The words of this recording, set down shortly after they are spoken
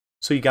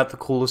So you got the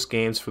coolest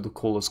games for the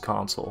coolest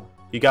console.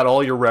 You got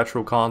all your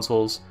retro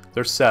consoles,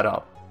 they're set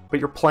up, but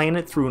you're playing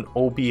it through an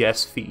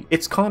OBS feed.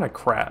 It's kinda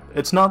crap.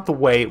 It's not the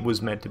way it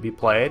was meant to be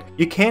played.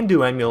 You can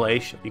do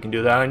emulation. You can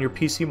do that on your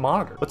PC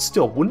monitor. But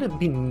still, wouldn't it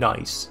be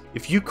nice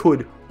if you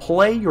could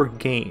play your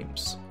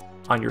games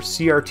on your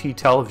CRT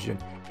television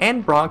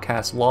and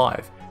broadcast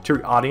live to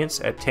your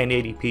audience at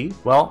 1080p?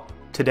 Well,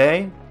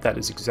 today, that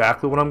is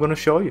exactly what I'm going to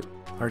show you.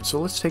 Alright,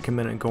 so let's take a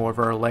minute and go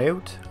over our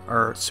layout.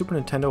 Our Super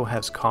Nintendo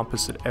has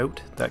composite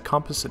out. That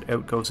composite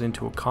out goes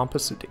into a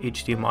composite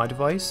HDMI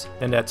device,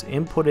 and that's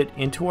inputted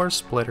into our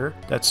splitter.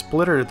 That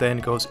splitter then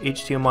goes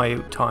HDMI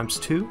out times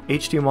 2.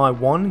 HDMI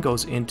 1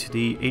 goes into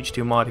the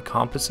HDMI to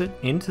composite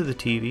into the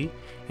TV,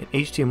 and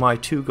HDMI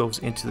 2 goes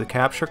into the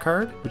capture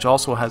card, which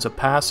also has a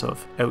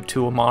passive out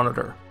to a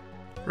monitor.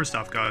 First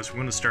off, guys, we're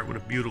going to start with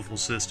a beautiful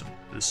system,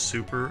 the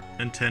Super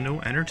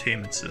Nintendo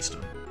Entertainment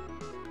System.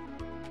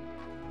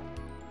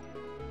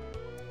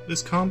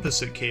 This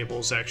composite cable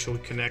is actually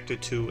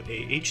connected to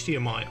a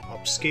HDMI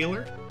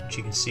upscaler, which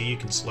you can see you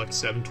can select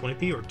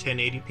 720p or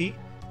 1080p.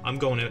 I'm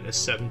going out as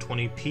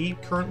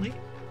 720p currently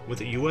with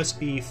a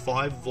USB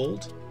 5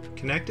 volt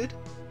connected,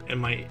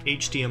 and my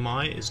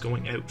HDMI is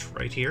going out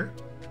right here.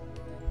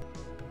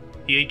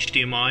 The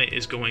HDMI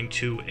is going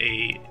to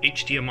a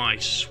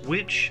HDMI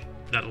switch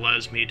that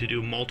allows me to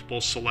do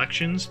multiple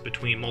selections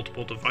between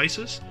multiple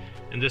devices,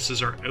 and this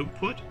is our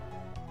output.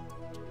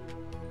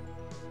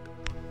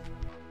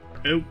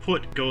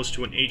 Output goes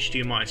to an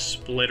HDMI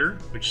splitter,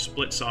 which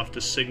splits off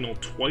the signal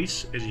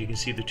twice, as you can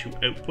see the two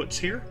outputs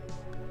here.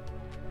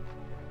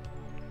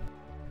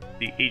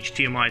 The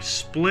HDMI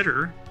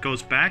splitter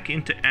goes back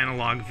into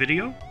analog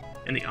video,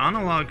 and the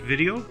analog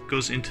video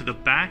goes into the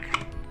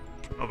back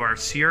of our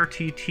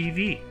CRT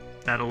TV.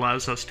 That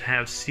allows us to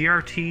have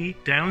CRT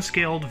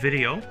downscaled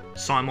video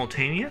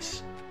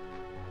simultaneous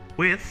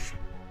with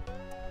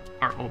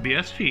our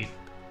OBS feed.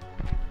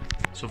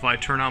 So if I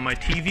turn on my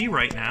TV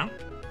right now,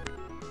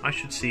 I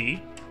should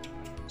see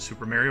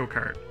Super Mario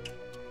Kart,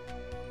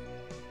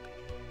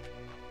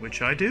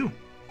 which I do.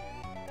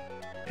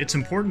 It's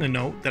important to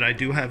note that I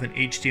do have an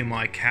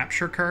HDMI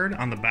capture card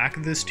on the back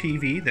of this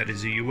TV that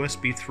is a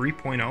USB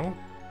 3.0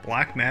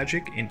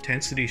 Blackmagic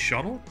Intensity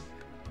Shuttle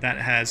that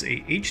has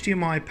a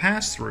HDMI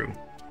pass-through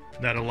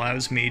that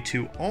allows me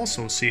to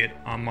also see it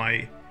on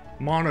my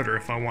monitor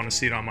if I want to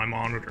see it on my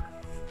monitor.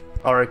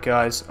 Alright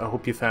guys, I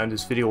hope you found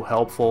this video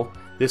helpful.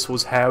 This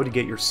was how to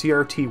get your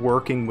CRT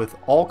working with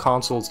all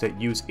consoles that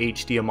use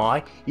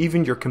HDMI,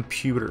 even your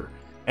computer.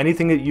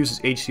 Anything that uses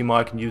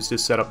HDMI can use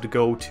this setup to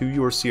go to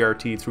your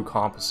CRT through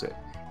composite.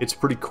 It's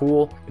pretty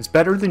cool. It's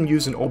better than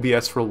using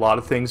OBS for a lot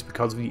of things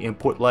because of the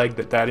input lag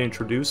that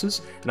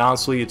introduces, and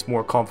honestly it's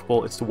more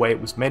comfortable. It's the way it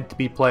was meant to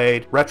be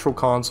played. Retro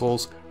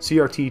consoles,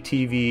 CRT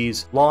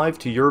TVs, live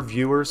to your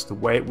viewers the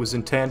way it was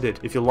intended.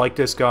 If you like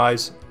this,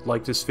 guys,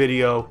 like this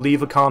video,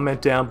 leave a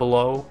comment down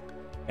below,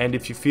 and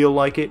if you feel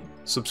like it,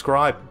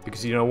 subscribe,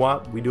 because you know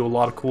what? We do a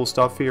lot of cool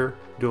stuff here.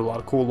 We do a lot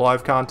of cool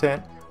live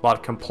content, a lot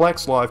of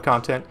complex live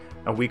content,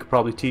 and we could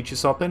probably teach you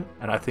something,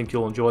 and I think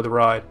you'll enjoy the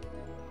ride.